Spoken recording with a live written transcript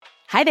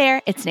Hi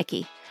there, it's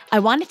Nikki. I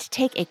wanted to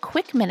take a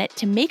quick minute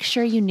to make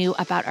sure you knew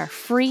about our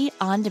free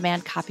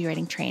on-demand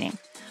copywriting training.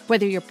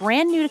 Whether you're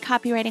brand new to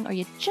copywriting or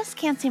you just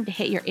can't seem to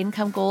hit your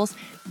income goals,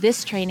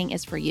 this training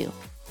is for you.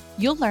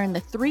 You'll learn the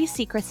 3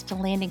 secrets to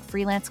landing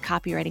freelance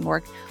copywriting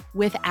work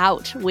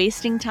without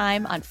wasting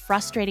time on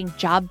frustrating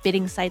job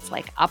bidding sites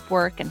like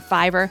Upwork and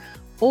Fiverr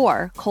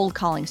or cold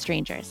calling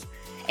strangers.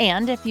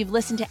 And if you've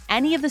listened to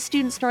any of the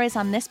student stories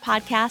on this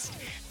podcast,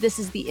 this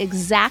is the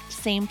exact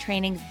same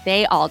training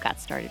they all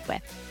got started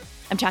with.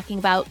 I'm talking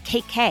about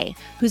Kate Kay,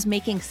 who's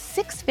making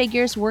 6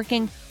 figures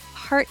working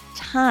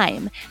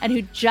part-time and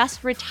who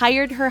just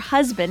retired her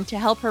husband to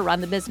help her run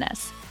the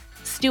business.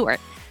 Stuart,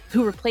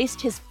 who replaced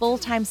his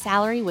full-time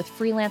salary with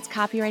freelance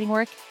copywriting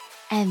work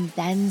and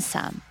then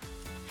some.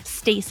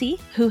 Stacy,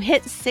 who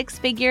hit 6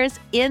 figures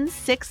in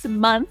 6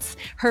 months,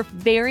 her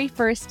very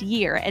first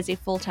year as a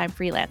full-time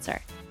freelancer.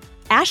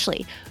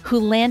 Ashley, who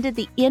landed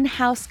the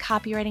in-house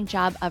copywriting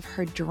job of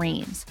her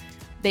dreams.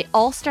 They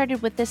all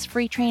started with this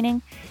free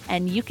training,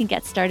 and you can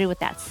get started with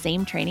that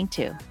same training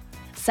too.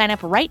 Sign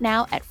up right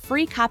now at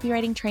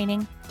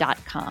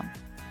freecopywritingtraining.com.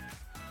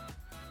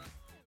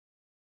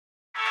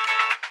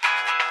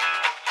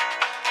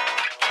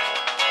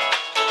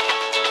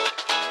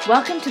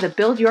 Welcome to the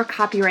Build Your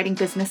Copywriting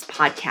Business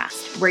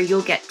podcast, where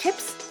you'll get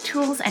tips,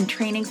 tools, and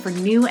training for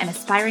new and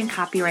aspiring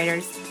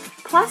copywriters,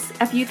 plus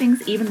a few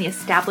things even the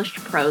established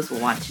pros will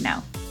want to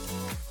know.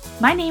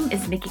 My name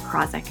is Nikki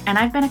Krawczyk, and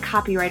I've been a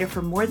copywriter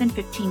for more than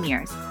 15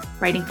 years,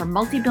 writing for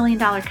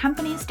multi-billion-dollar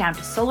companies down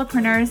to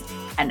solopreneurs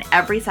and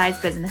every size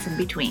business in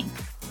between.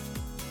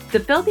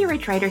 The Filthy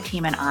Rich Writer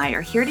team and I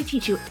are here to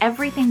teach you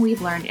everything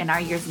we've learned in our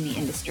years in the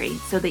industry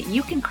so that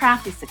you can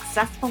craft a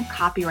successful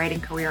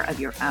copywriting career of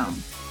your own.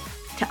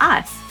 To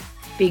us,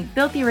 being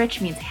filthy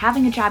rich means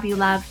having a job you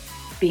love,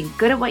 being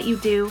good at what you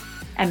do,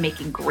 and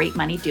making great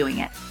money doing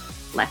it.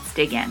 Let's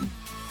dig in.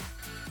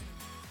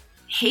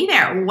 Hey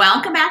there,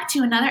 welcome back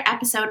to another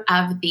episode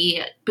of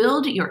the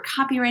Build Your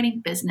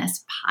Copywriting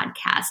Business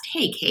podcast.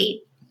 Hey,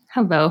 Kate.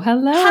 Hello.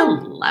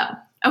 Hello.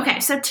 Okay,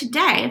 so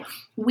today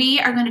we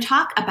are going to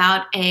talk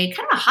about a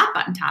kind of a hot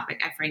button topic,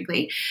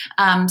 frankly,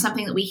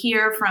 something that we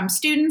hear from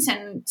students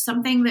and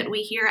something that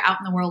we hear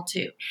out in the world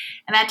too.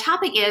 And that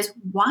topic is,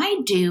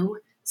 why do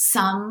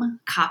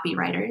some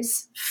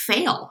copywriters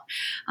fail?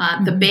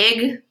 The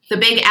big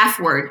F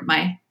word,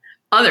 my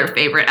other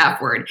favorite F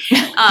word.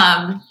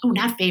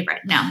 Not favorite.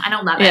 No, I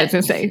don't love it. Yeah, I was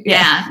going to say.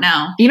 Yeah,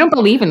 no. You don't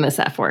believe in this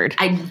F word.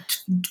 I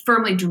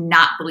firmly do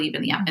not believe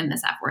in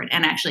this F word.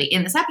 And actually,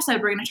 in this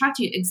episode, we're going to talk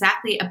to you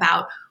exactly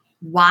about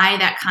why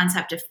that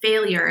concept of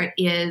failure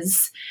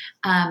is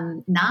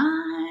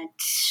not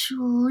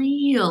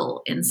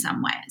real in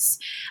some ways.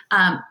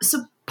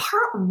 So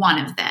part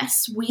 1 of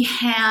this, we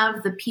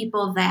have the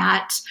people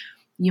that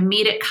you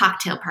meet at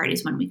cocktail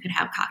parties when we could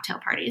have cocktail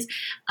parties,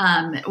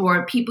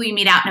 or people you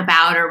meet out and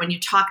about, or when you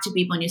talk to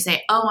people and you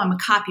say, oh, I'm a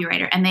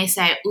copywriter. And they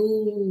say,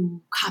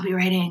 ooh,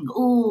 copywriting.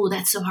 Ooh,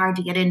 that's so hard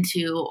to get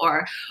into.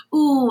 Or,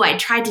 ooh, I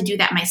tried to do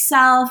that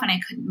myself and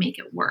I couldn't make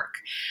it work.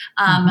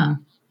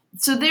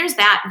 So there's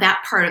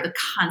that part of the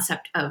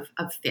concept of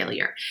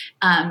failure.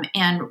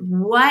 And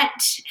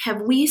what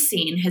have we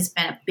seen has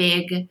been a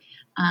big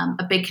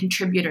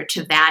contributor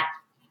to that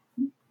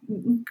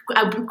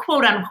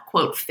quote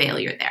unquote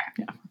failure there.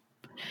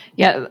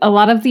 Yeah, a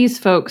lot of these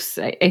folks,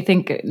 I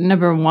think,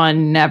 number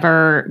one,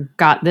 never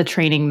got the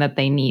training that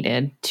they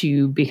needed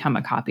to become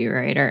a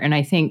copywriter. And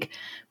I think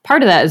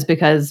part of that is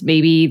because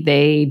maybe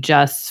they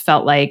just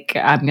felt like,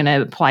 I'm going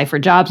to apply for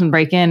jobs and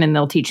break in and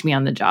they'll teach me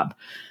on the job,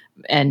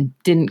 and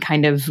didn't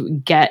kind of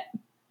get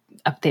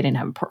up. They didn't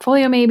have a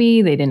portfolio.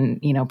 Maybe they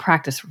didn't,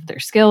 practice their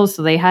skills.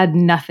 So they had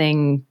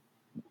nothing.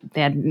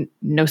 They had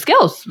no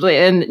skills.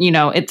 And,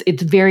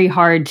 it's very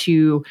hard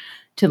to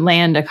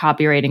land a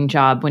copywriting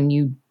job when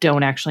you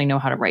don't actually know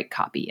how to write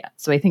copy yet.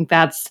 So I think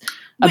that's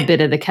a bit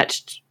of the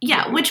catch.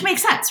 Yeah, which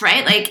makes sense,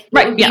 right? Like,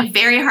 it would be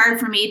very hard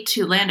for me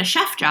to land a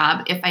chef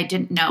job if I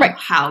didn't know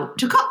how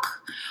to cook.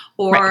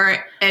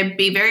 Or it'd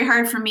be very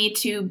hard for me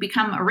to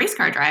become a race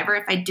car driver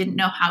if I didn't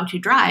know how to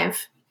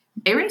drive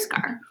a race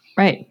car.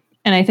 Right.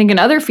 And I think in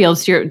other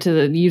fields,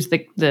 to use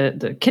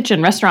the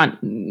kitchen restaurant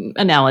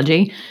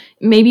analogy,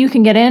 maybe you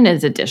can get in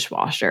as a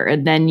dishwasher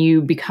and then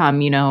you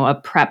become,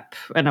 a prep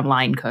and a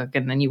line cook,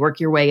 and then you work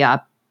your way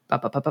up.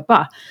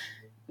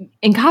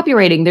 In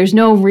copywriting, there's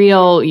no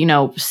real,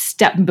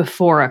 step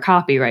before a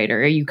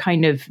copywriter. You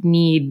kind of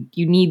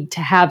need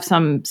to have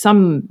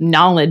some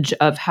knowledge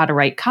of how to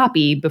write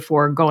copy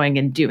before going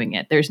and doing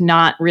it. There's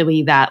not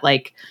really that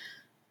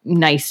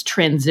nice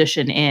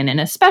transition in, and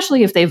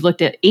especially if they've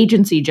looked at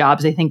agency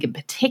jobs, I think in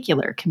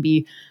particular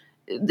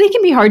they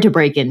can be hard to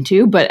break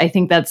into. But I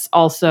think that's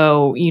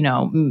also,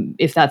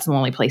 if that's the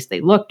only place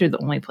they looked or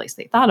the only place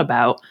they thought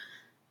about,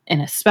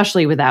 and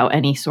especially without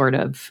any sort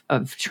of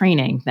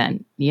training,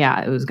 then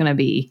it was going to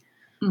be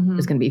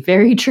is going to be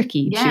very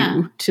tricky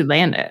to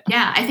land it.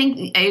 Yeah,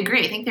 I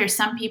agree. I think there's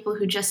some people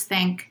who just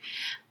think,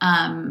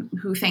 all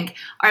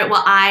right,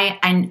 well,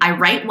 I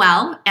write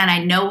well and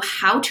I know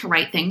how to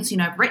write things.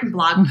 I've written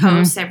blog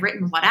posts, I've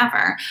written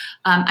whatever.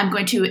 I'm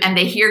going to, and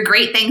they hear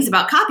great things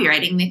about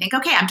copywriting. And they think,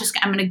 okay, I'm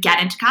going to get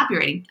into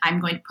copywriting.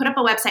 I'm going to put up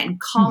a website and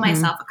call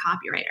myself a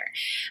copywriter.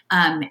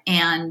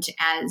 And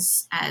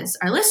as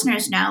our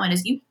listeners know, and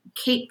as you,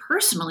 Kate,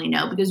 personally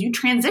know, because you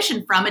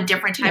transitioned from a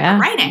different type of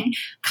writing,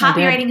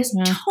 copywriting is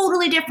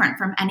totally different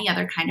from any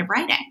other kind of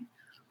writing.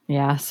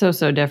 Yeah, so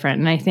different.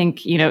 And I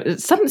think,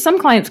 some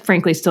clients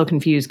frankly still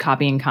confuse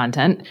copy and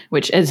content,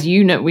 which, as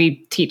you know, we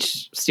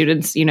teach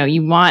students,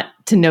 you want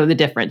to know the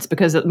difference,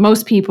 because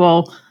most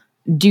people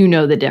do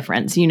know the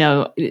difference.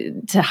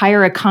 To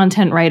hire a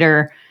content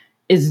writer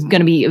is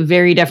going to be a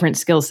very different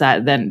skill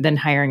set than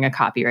hiring a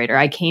copywriter.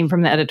 I came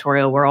from the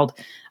editorial world.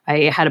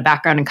 I had a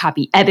background in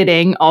copy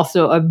editing,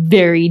 also a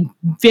very,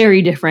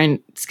 very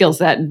different skill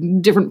set,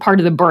 different part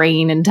of the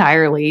brain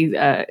entirely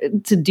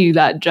to do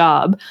that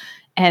job.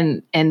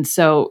 And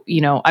so,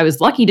 I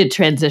was lucky to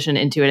transition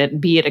into it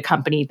and be at a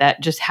company that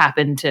just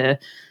happened to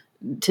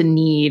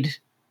need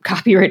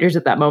copywriters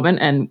at that moment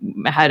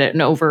and had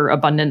an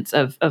overabundance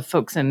of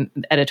folks in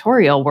the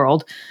editorial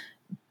world.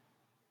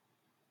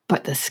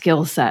 But the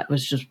skill set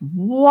was just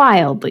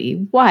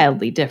wildly,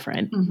 wildly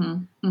different.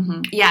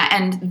 Yeah.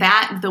 And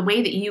the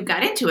way that you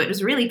got into it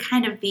was really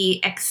kind of the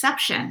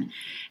exception,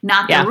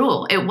 not the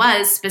rule. It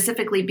was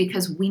specifically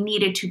because we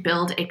needed to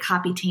build a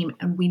copy team,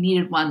 and we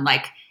needed one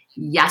like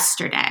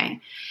yesterday.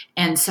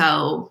 And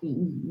so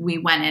we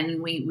went in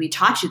and we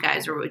taught you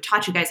guys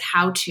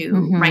how to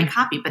write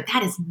copy, but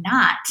that is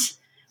not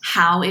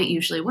how it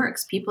usually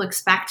works. People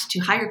expect to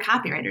hire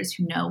copywriters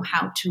who know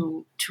how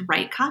to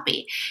write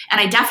copy. And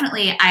I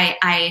definitely,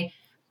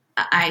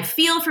 I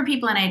feel for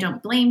people, and I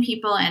don't blame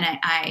people. And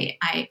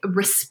I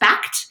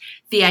respect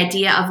the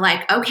idea of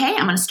like, okay,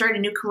 I'm going to start a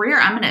new career.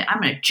 I'm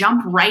going to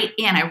jump right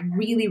in. I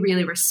really,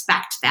 really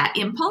respect that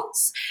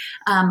impulse.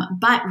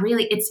 But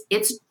really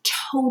it's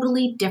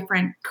totally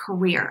different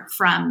career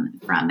from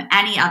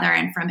any other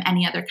and from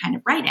any other kind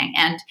of writing.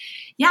 And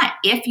yeah,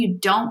 if you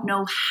don't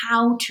know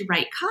how to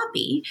write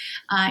copy,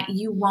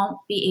 you won't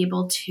be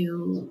able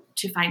to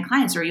find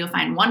clients, or you'll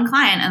find one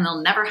client and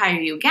they'll never hire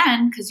you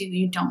again because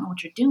you don't know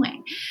what you're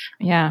doing.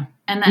 Yeah.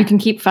 And then you can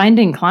keep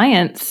finding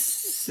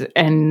clients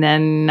and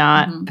then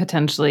not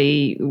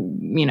potentially,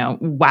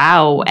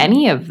 wow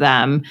any of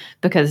them,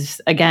 because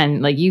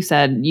again, like you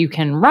said, you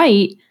can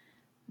write,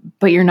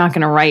 but you're not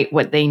going to write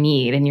what they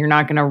need, and you're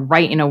not going to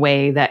write in a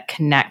way that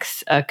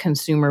connects a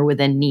consumer with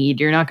a need.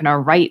 You're not going to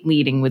write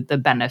leading with the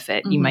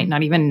benefit. You might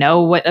not even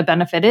know what a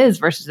benefit is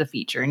versus a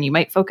feature, and you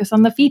might focus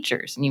on the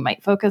features, and you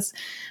might focus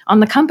on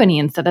the company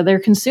instead of their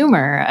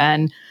consumer.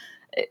 And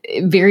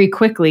very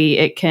quickly,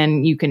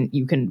 you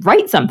can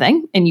write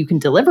something and you can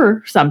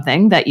deliver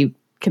something that you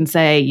can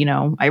say,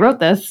 I wrote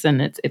this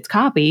and it's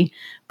copy,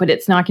 but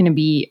it's not going to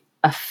be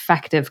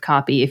effective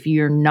copy if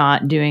you're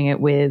not doing it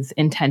with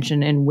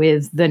intention and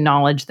with the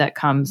knowledge that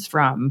comes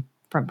from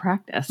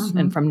practice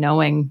and from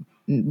knowing,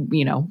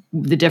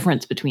 the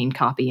difference between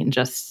copy and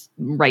just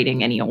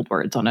writing any old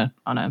words on a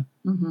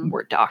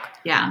Word doc.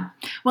 Yeah.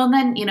 Well,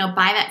 then,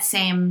 by that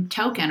same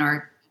token,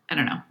 or I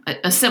don't know,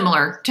 a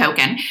similar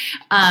token,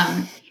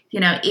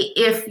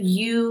 if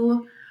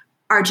you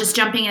are just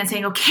jumping in and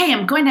saying, okay,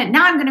 I'm going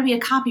to be a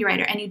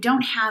copywriter, and you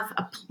don't have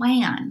a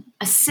plan,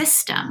 a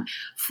system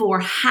for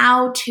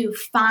how to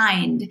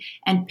find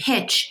and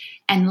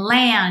pitch and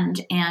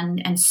land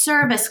and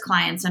service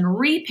clients and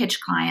repitch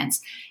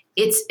clients,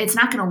 it's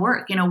not going to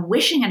work.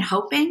 Wishing and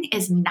hoping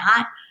is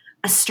not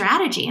a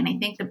strategy. And I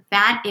think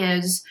that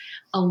is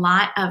a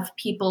lot of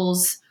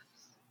people's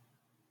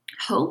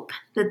hope,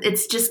 that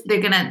it's just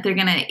they're gonna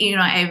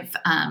I've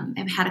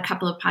had a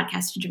couple of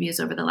podcast interviews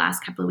over the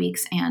last couple of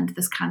weeks, and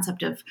this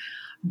concept of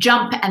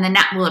jump and the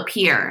net will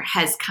appear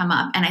has come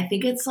up, and I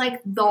think it's like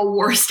the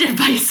worst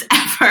advice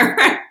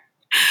ever.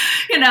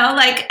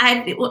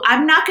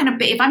 I'm not going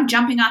to, if I'm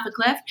jumping off a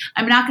cliff,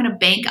 I'm not going to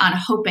bank on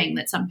hoping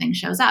that something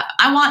shows up.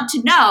 I want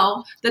to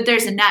know that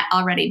there's a net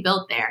already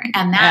built there.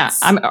 And that's,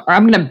 I'm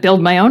going to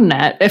build my own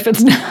net if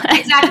it's not.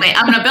 Exactly.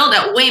 I'm going to build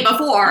it way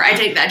before I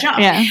take that jump.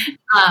 Yeah.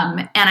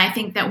 And I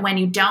think that when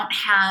you don't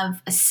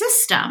have a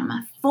system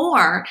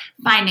for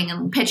finding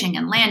and pitching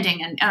and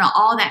landing and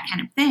all that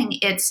kind of thing,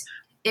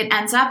 it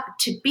ends up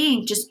to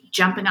being just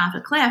jumping off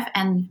a cliff,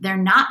 and there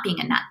not being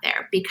a net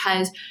there,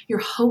 because you're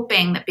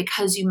hoping that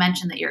because you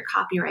mentioned that you're a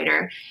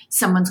copywriter,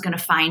 someone's going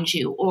to find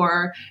you,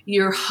 or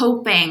you're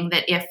hoping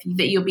that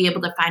you'll be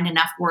able to find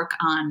enough work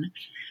on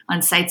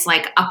sites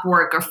like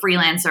Upwork or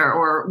Freelancer,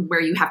 or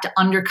where you have to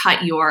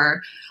undercut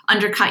your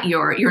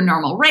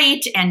normal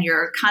rate, and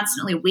you're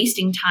constantly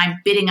wasting time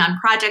bidding on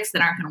projects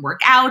that aren't going to work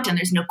out, and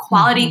there's no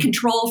quality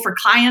control for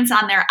clients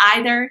on there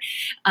either.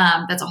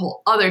 That's a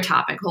whole other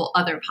topic, whole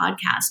other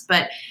podcast.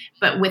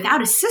 But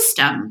without a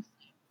system,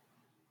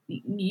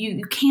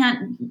 you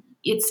can't.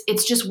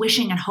 It's just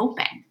wishing and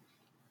hoping.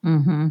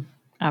 Mm-hmm.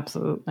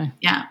 Absolutely.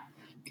 Yeah.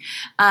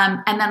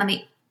 And then on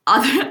the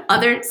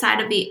other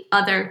side of the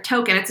other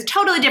token, it's a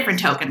totally different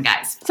token,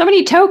 guys. So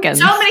many tokens.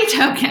 So many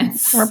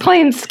tokens. We're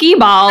playing skee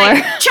ball.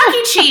 Like Chuck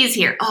E. Cheese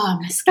here. Oh, I'm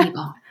going to skee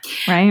ball.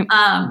 Right.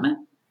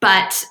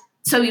 But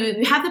so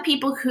you have the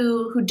people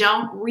who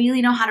don't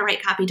really know how to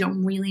write copy,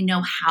 don't really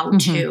know how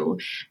to,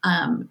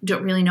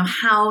 don't really know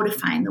how to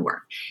find the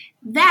work.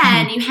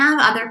 Then you have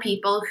other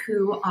people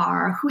who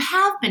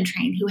have been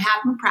trained, who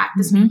have been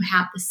practiced, who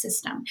have the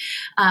system.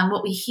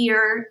 What we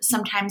hear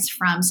sometimes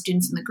from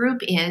students in the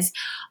group is,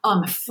 oh,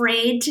 I'm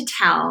afraid to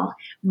tell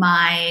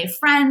my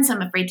friends,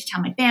 I'm afraid to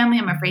tell my family,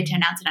 I'm afraid to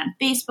announce it on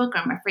Facebook, or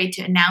I'm afraid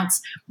to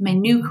announce my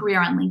new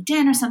career on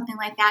LinkedIn or something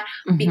like that,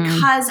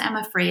 because I'm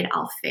afraid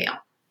I'll fail.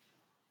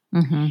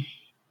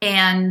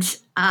 And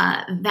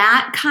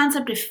that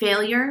concept of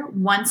failure,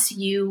 once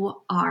you've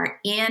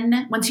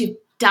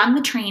done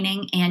the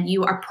training and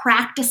you are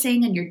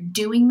practicing and you're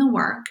doing the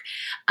work,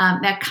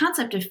 that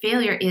concept of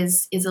failure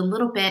is a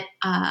little bit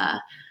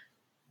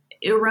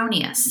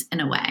erroneous in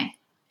a way.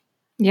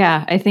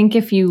 Yeah, I think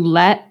if you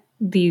let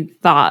the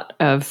thought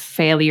of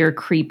failure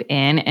creep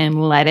in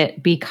and let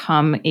it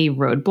become a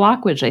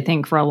roadblock, which I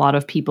think for a lot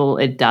of people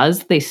it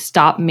does, they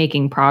stop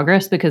making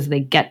progress because they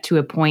get to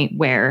a point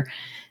where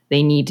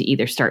they need to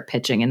either start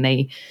pitching and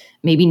they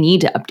maybe need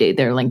to update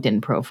their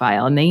LinkedIn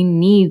profile and they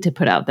need to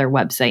put out their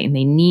website and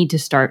they need to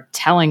start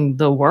telling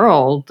the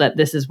world that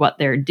this is what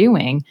they're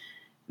doing.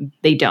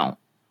 They don't.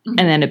 And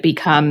then it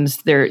becomes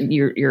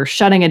you're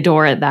shutting a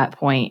door at that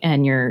point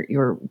and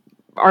you're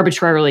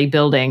arbitrarily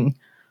building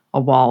a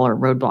wall or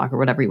roadblock or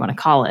whatever you want to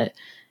call it,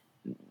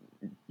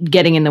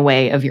 getting in the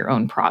way of your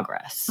own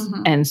progress.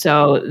 And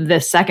so the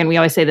second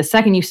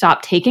you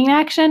stop taking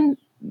action,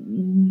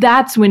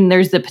 that's when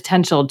there's the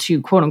potential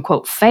to quote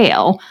unquote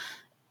fail.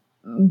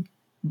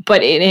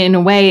 But in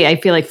a way, I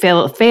feel like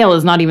fail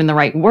is not even the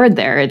right word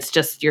there. It's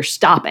just you're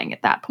stopping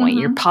at that point.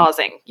 You're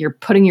pausing. You're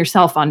putting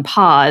yourself on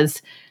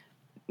pause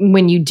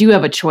when you do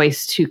have a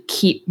choice to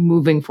keep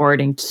moving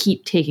forward and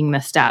keep taking the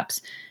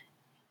steps.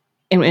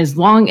 And as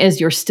long as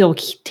you're still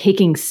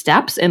taking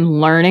steps and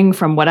learning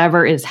from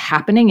whatever is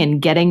happening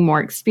and getting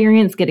more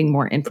experience, getting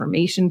more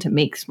information to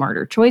make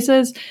smarter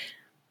choices,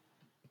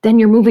 then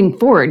you're moving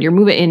forward. You're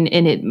moving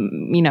and it,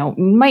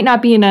 might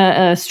not be in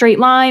a straight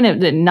line.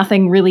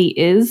 Nothing really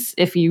is,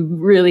 if you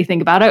really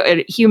think about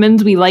it.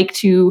 Humans, we like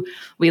to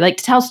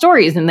tell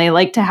stories, and they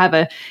like to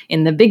have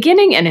in the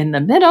beginning and in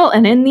the middle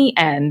and in the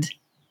end,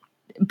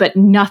 but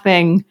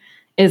nothing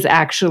is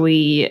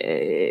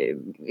actually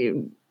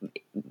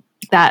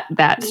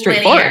that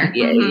straightforward.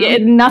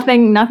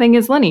 Nothing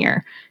is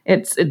linear.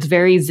 It's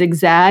very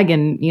zigzag,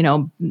 and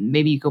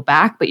maybe you go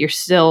back, but you're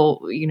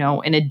still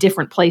in a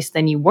different place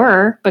than you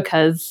were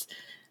because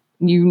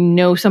you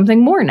know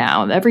something more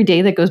now. Every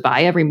day that goes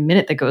by, every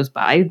minute that goes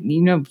by,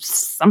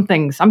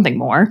 something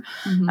more.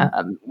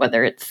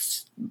 Whether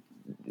it's,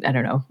 I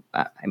don't know.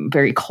 I'm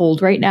very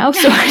cold right now,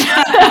 so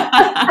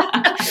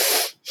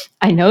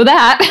I know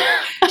that.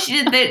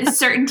 There's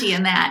certainty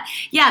in that.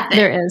 Yeah,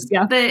 there is.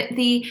 Yeah,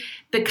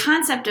 the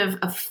concept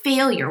of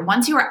failure.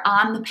 Once you are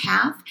on the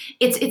path,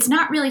 it's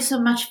not really so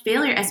much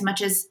failure as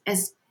much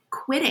as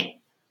quitting.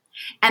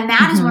 And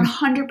that is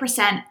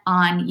 100%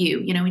 on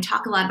you. We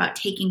talk a lot about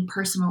taking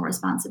personal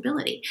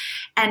responsibility.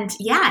 And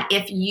yeah,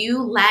 if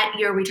you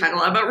we talk a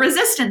lot about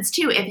resistance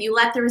too. If you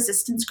let the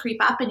resistance creep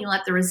up and you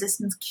let the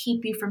resistance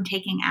keep you from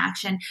taking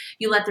action,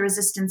 you let the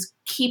resistance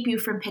keep you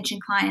from pitching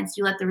clients,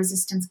 you let the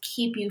resistance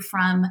keep you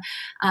from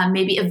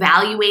maybe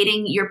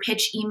evaluating your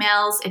pitch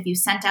emails if you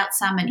sent out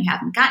some and you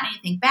haven't gotten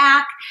anything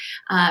back,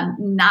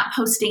 not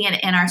posting it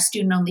in our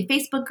student-only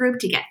Facebook group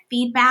to get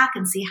feedback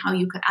and see how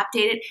you could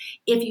update it.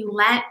 If you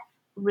let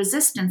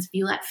resistance, if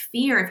you let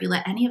fear, if you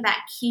let any of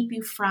that keep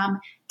you from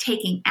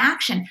taking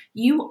action,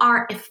 you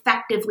are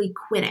effectively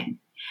quitting.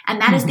 And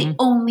that is the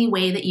only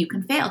way that you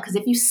can fail. Because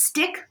if you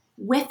stick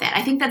with it,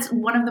 I think that's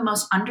one of the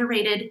most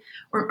underrated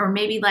or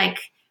maybe like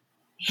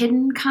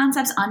hidden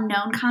concepts,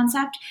 unknown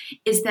concept,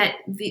 is that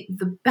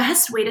the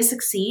best way to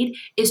succeed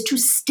is to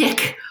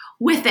stick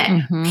with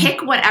it.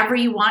 Pick whatever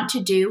you want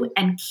to do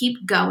and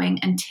keep going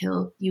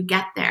until you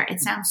get there. It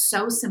sounds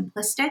so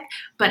simplistic,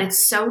 but it's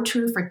so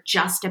true for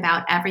just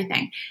about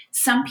everything.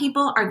 Some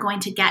people are going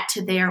to get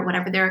to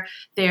whatever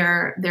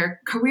their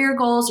career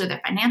goals or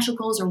their financial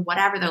goals or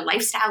whatever their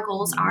lifestyle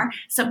goals are.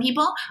 Some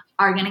people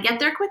are going to get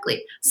there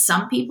quickly.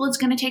 Some people it's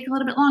going to take a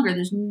little bit longer.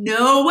 There's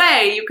no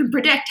way you can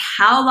predict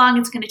how long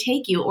it's going to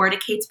take you, or to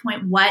Kate's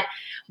point,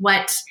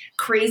 what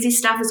crazy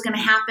stuff is going to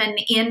happen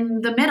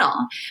in the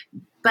middle.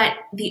 But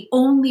the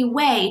only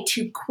way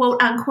to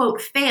quote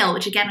unquote fail,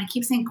 which again, I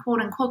keep saying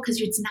quote unquote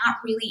because it's not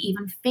really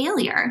even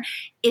failure.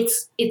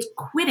 It's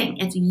quitting.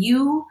 It's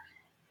you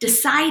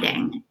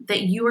deciding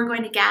that you're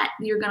going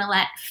to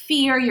let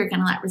fear, you're going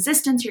to let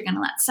resistance, you're going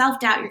to let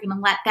self-doubt, you're going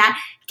to let that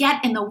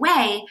get in the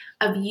way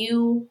of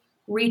you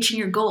reaching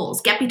your goals,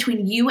 get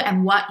between you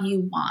and what you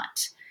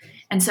want.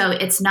 And so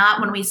it's not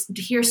when we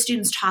hear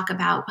students talk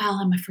about, well,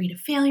 I'm afraid of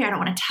failure, I don't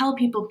want to tell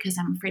people because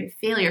I'm afraid of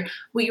failure.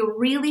 What you're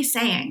really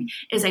saying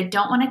is I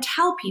don't want to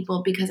tell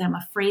people because I'm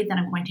afraid that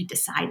I'm going to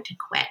decide to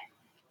quit.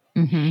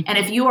 And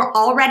if you are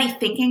already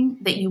thinking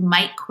that you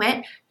might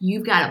quit,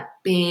 you've got a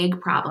big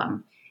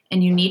problem.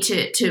 And you need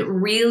to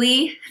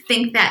really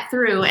think that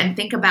through and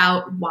think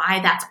about why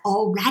that's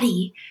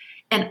already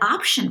an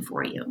option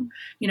for you.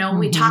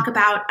 We talk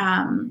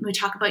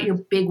about your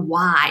big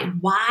why.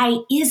 Why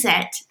is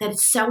it that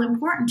it's so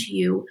important to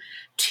you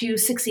to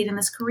succeed in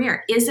this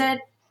career? Is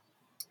it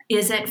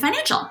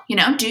financial?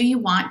 Do you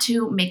want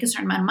to make a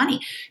certain amount of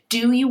money?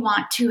 Do you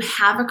want to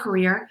have a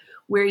career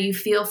where you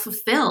feel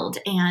fulfilled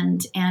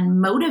and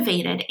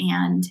motivated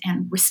and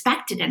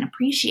respected and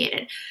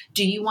appreciated?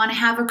 Do you want to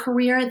have a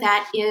career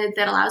that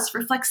allows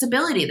for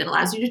flexibility, that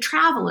allows you to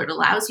travel, or it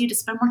allows you to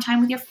spend more time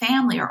with your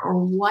family, or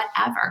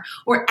whatever,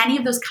 or any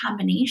of those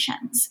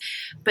combinations?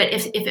 But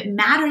if it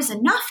matters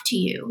enough to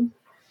you,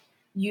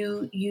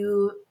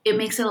 it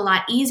makes it a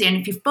lot easier. And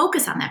if you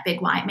focus on that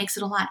big why, it makes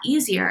it a lot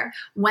easier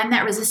when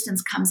that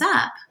resistance comes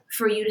up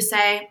for you to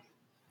say,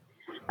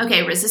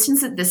 okay,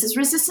 this is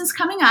resistance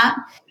coming up.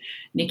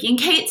 Nikki and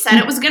Kate said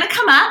it was going to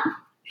come up.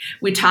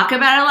 We talk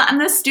about it a lot in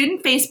the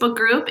student Facebook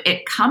group.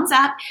 It comes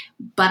up,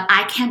 but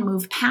I can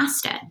move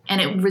past it.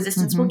 And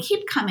resistance will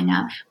keep coming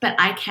up, but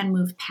I can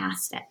move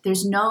past it.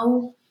 There's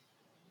no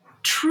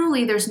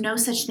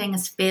such thing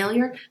as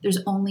failure. There's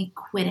only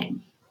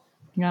quitting.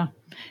 Yeah.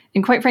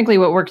 And quite frankly,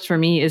 what works for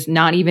me is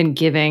not even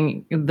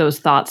giving those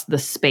thoughts the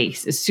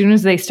space. As soon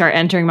as they start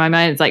entering my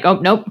mind, it's like, oh,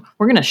 nope,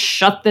 we're going to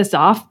shut this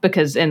off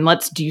and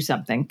let's do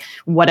something,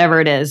 whatever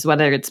it is,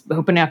 whether it's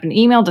opening up an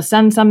email to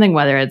send something,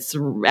 whether it's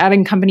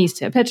adding companies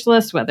to a pitch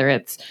list, whether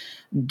it's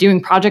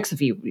doing projects, if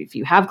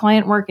you have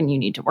client work and you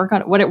need to work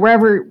on it,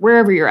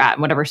 wherever you're at,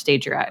 whatever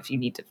stage you're at, if you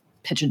need to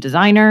pitch a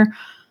designer,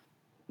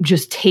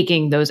 just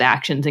taking those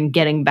actions and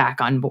getting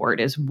back on board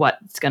is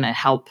what's going to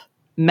help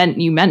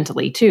you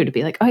mentally too, to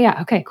be like, oh yeah,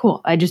 okay,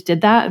 cool. I just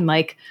did that. And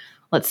like,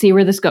 let's see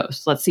where this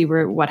goes. Let's see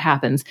what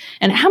happens.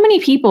 And how many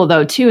people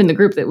though, too, in the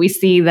group that we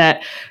see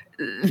that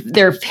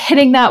they're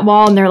hitting that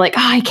wall and they're like,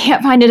 oh, I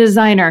can't find a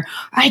designer.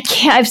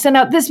 I've sent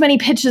out this many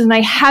pitches and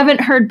I haven't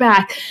heard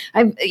back.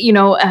 I've,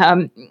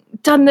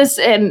 done this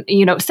and,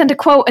 sent a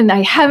quote and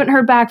I haven't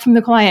heard back from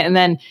the client. And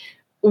then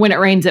when it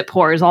rains, it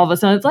pours. All of a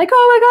sudden it's like,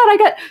 oh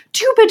my God, I got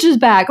 2 pitches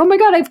back. Oh my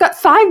God, I've got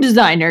 5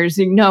 designers.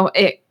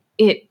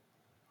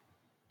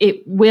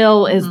 It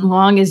will, as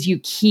long as you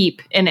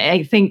keep, and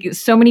I think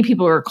so many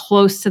people who are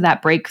close to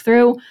that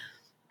breakthrough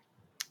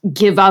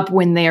give up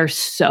when they are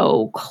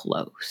so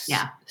close.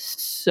 Yeah.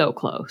 So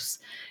close.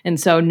 And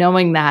so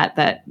knowing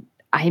that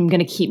I'm going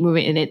to keep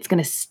moving and it's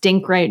going to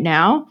stink right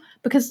now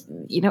because,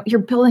 you're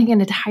building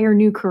an entire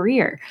new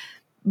career,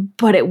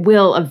 but it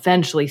will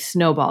eventually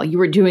snowball. You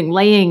were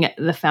laying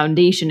the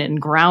foundation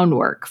and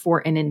groundwork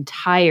for an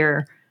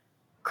entire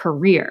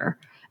career.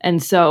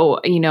 And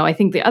so, I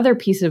think the other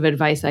piece of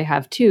advice I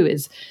have too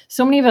is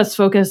so many of us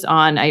focus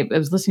on, I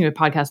was listening to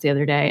a podcast the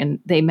other day and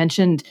they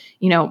mentioned,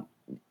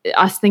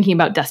 us thinking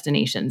about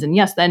destinations. And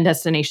yes, the end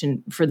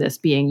destination for this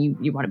being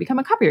you want to become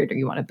a copywriter,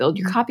 you want to build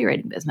your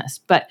copywriting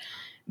business. But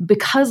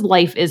because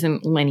life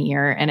isn't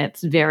linear and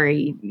it's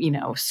very,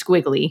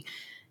 squiggly,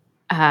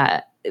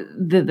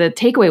 the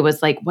takeaway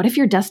was like, what if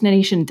your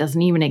destination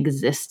doesn't even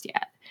exist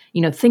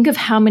yet? Think of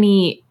how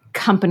many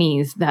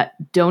companies that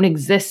don't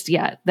exist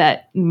yet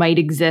that might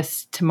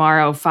exist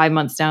tomorrow, 5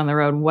 months down the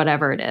road,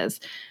 whatever it is.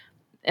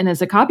 And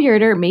as a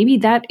copywriter, maybe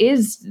that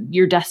is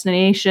your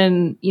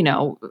destination.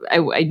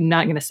 I'm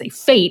not going to say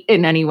fate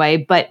in any way,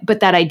 but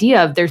that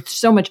idea of there's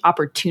so much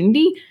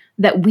opportunity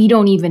that we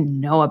don't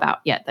even know about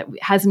yet, that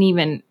hasn't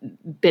even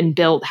been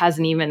built,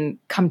 hasn't even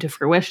come to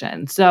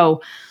fruition.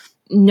 So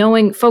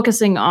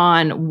focusing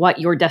on what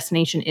your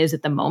destination is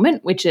at the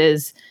moment, which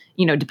is,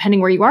 depending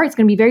where you are, it's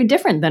going to be very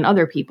different than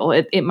other people.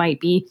 It might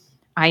be,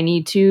 I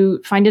need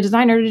to find a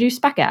designer to do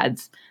spec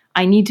ads.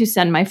 I need to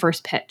send my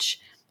first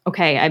pitch.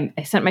 Okay,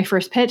 I sent my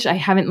first pitch. I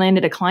haven't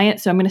landed a client,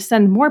 so I'm going to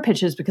send more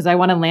pitches because I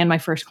want to land my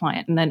first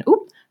client. And then,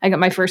 I got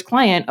my first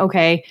client.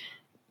 Okay,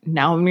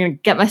 now I'm going to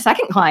get my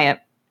second client.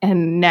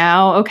 And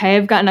now, okay,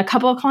 I've gotten a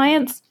couple of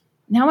clients.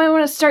 Now I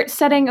want to start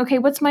setting, okay,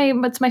 what's my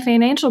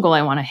financial goal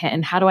I want to hit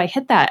and how do I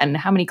hit that? And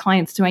how many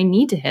clients do I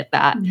need to hit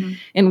that?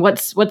 And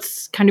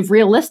what's kind of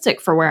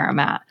realistic for where I'm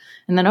at?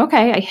 And then,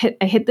 okay,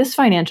 I hit this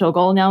financial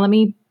goal. Now let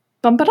me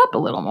bump it up a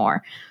little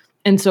more.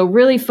 And so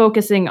really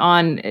focusing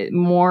on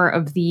more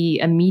of the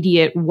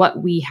immediate,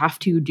 what we have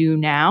to do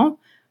now,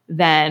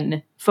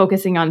 than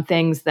focusing on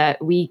things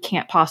that we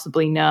can't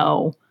possibly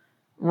know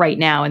right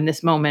now in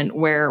this moment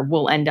where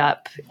we'll end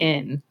up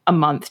in a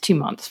month, 2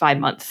 months, 5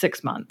 months,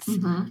 6 months.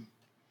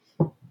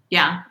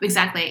 Yeah,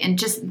 exactly. And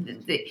just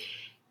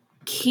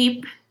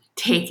keep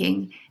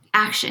taking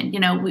action.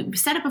 We've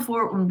said it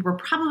before, and we're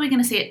probably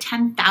going to say it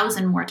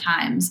 10,000 more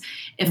times,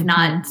 if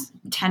not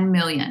 10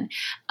 million.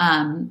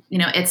 And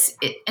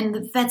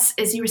that's,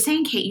 as you were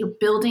saying, Kate, you're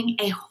building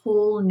a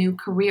whole new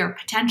career,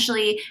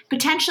 potentially,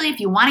 if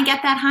you want to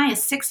get that high, a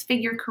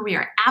 6-figure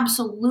career,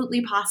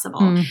 absolutely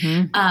possible.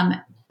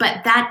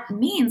 But that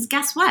means,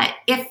 guess what?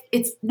 If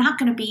it's not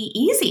going to be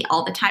easy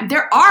all the time,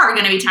 there are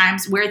going to be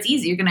times where it's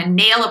easy. You're going to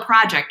nail a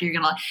project.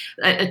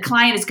 A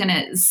client is going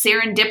to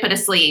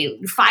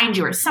serendipitously find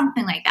you or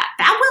something like that.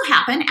 That will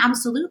happen,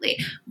 absolutely.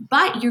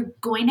 But you're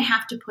going to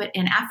have to put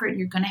in effort.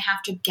 You're going to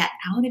have to get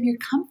out of your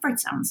comfort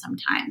zone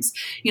sometimes.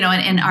 In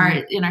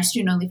our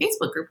student-only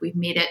Facebook group, we've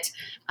made it.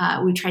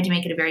 We tried to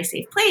make it a very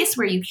safe place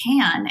where you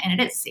can, and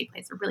it is a safe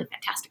place. They're really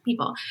fantastic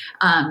people.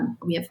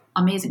 We have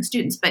amazing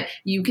students, but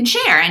you can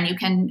share and you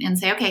can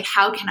say, okay,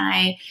 how can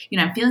I?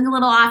 I'm feeling a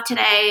little off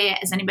today.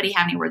 Does anybody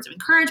have any words of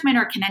encouragement,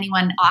 or can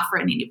anyone offer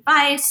any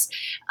advice?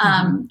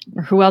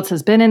 Or who else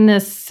has been in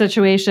this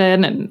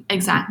situation? And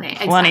exactly.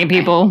 20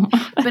 people.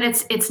 But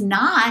it's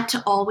not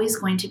always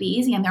going to be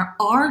easy, and there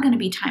are going to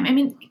be times. I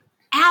mean,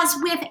 as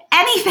with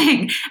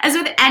anything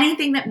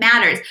that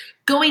matters,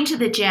 going to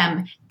the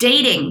gym,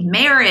 dating,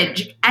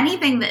 marriage,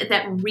 anything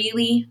that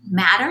really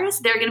matters,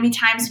 there are going to be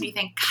times when you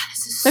think, God,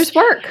 there's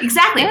work.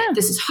 Exactly. Yeah.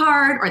 This is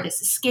hard, or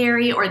this is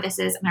scary, or and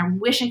I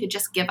wish I could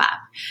just give up.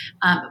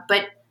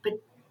 But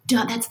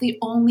that's the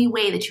only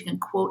way that you can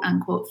quote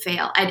unquote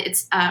fail.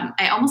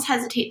 I almost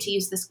hesitate to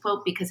use this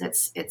quote because it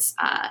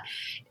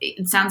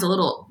sounds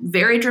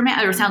very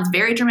dramatic, or sounds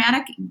very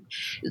dramatic.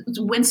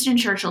 Winston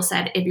Churchill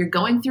said, if you're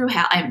going through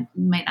hell, I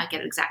might not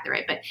get it exactly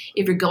right, but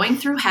if you're going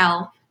through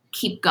hell,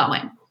 keep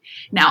going.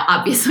 Now,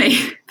 obviously,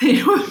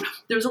 there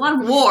was a lot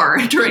of war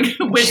during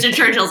Winston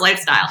Churchill's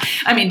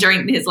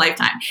during his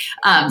lifetime.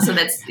 So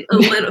that's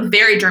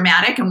very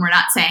dramatic, and we're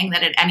not saying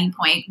that at any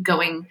point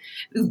building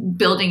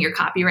your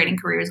copywriting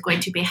career is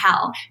going to be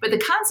hell. But the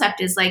concept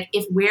is like,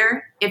 if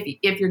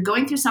you're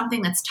going through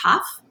something that's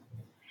tough,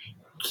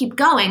 keep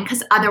going,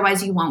 because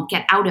otherwise you won't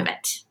get out of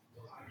it.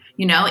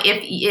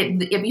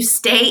 If you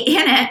stay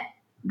in it,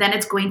 then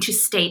it's going to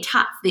stay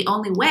tough. The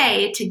only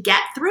way to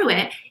get through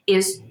it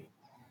is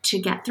to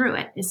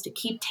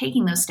keep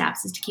taking those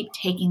steps, is to keep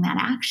taking that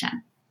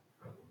action.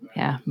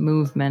 Yeah,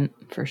 movement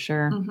for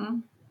sure. Mm-hmm.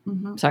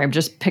 Mm-hmm. Sorry, I'm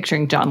just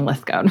picturing John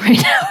Lithgow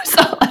right now.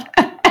 So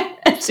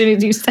as soon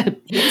as you said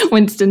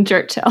Winston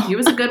Churchill. He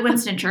was a good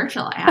Winston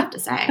Churchill, I have to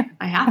say.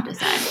 I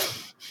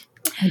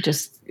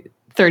just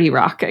 30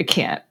 Rock, I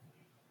can't.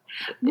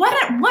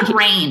 What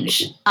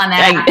range on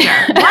that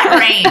actor? What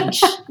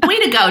range? Way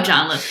to go,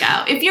 John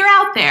Lithgow. If you're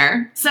out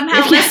there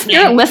somehow listening.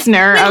 You're a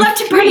listener. We'd love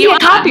to bring you a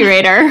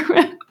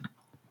copywriter.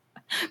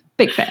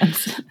 Big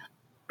fans.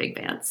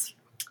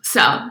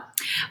 So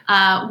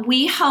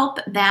we hope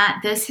that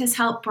this has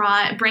helped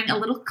bring a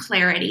little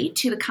clarity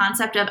to the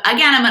concept of,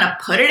 again, I'm going to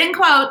put it in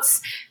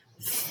quotes,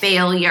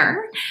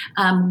 failure.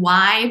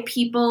 Why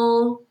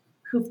people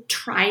who've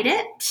tried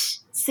it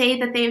say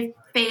that they've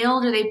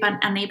failed or they've been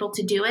unable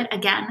to do it.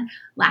 Again,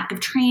 lack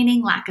of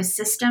training, lack of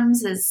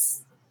systems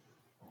is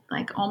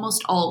like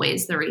almost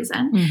always the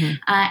reason. Mm-hmm.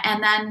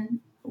 And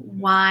then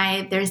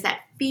why there's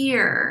that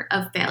fear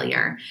of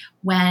failure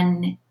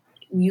when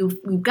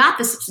you've got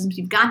the systems,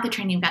 you've got the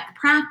training, you've got the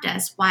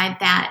practice, why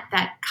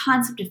that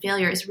concept of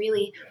failure is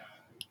really,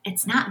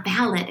 it's not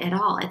valid at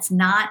all. It's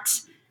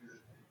not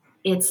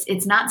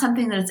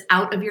something that is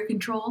out of your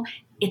control.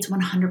 It's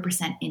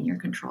 100% in your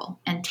control.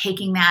 And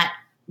taking that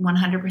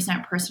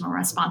 100% personal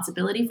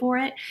responsibility for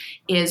it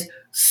is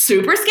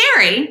super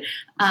scary,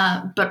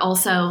 but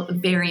also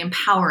very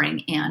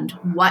empowering, and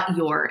what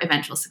your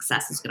eventual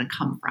success is going to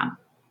come from.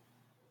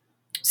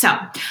 So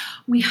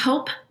we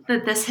hope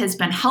that this has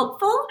been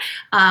helpful.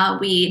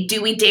 We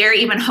dare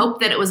even hope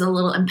that it was a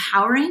little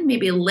empowering,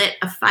 maybe lit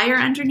a fire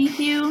underneath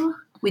you.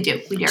 We dare.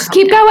 Just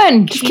keep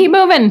going. Just keep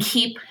moving.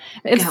 Keep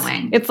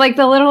going. It's like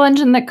the little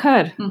engine that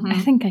could. Mm-hmm. I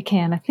think I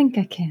can. I think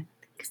you can.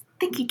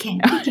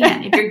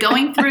 If you're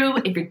going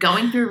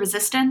through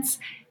resistance,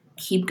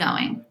 keep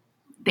going.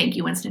 Thank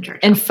you, Winston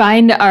Churchill. And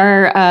find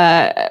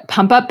our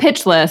pump up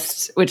pitch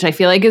list, which I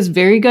feel like is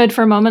very good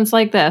for moments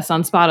like this,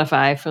 on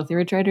Spotify. Filthy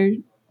Rich Writer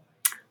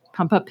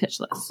pump up pitch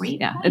list.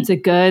 Great point. It's a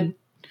good,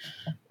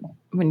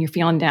 when you're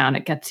feeling down,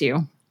 it gets you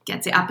up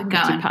and going.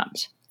 Gets you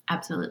pumped.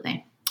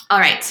 Absolutely. All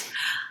right.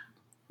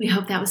 We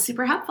hope that was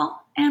super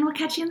helpful, and we'll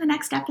catch you in the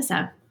next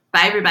episode.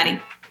 Bye, everybody.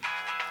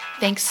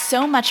 Thanks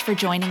so much for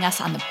joining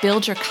us on the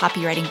Build Your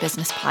Copywriting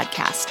Business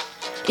podcast.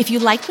 If you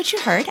liked what you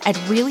heard, I'd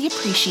really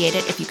appreciate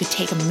it if you could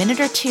take a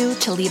minute or two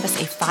to leave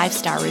us a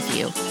 5-star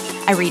review.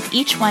 I read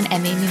each one,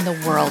 and they mean the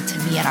world to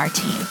me and our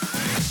team.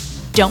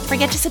 Don't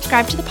forget to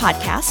subscribe to the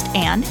podcast,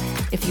 and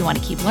if you want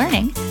to keep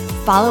learning,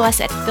 follow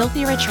us at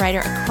Filthy Rich Writer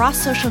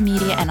across social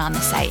media and on the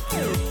site.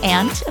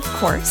 And, of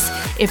course,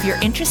 if your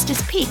interest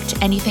is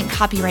piqued and you think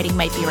copywriting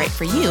might be right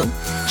for you,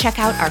 check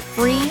out our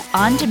free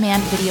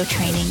on-demand video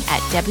training at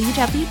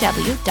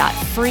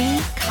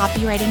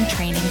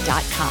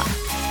www.freecopywritingtraining.com.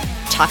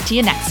 Talk to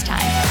you next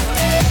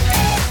time.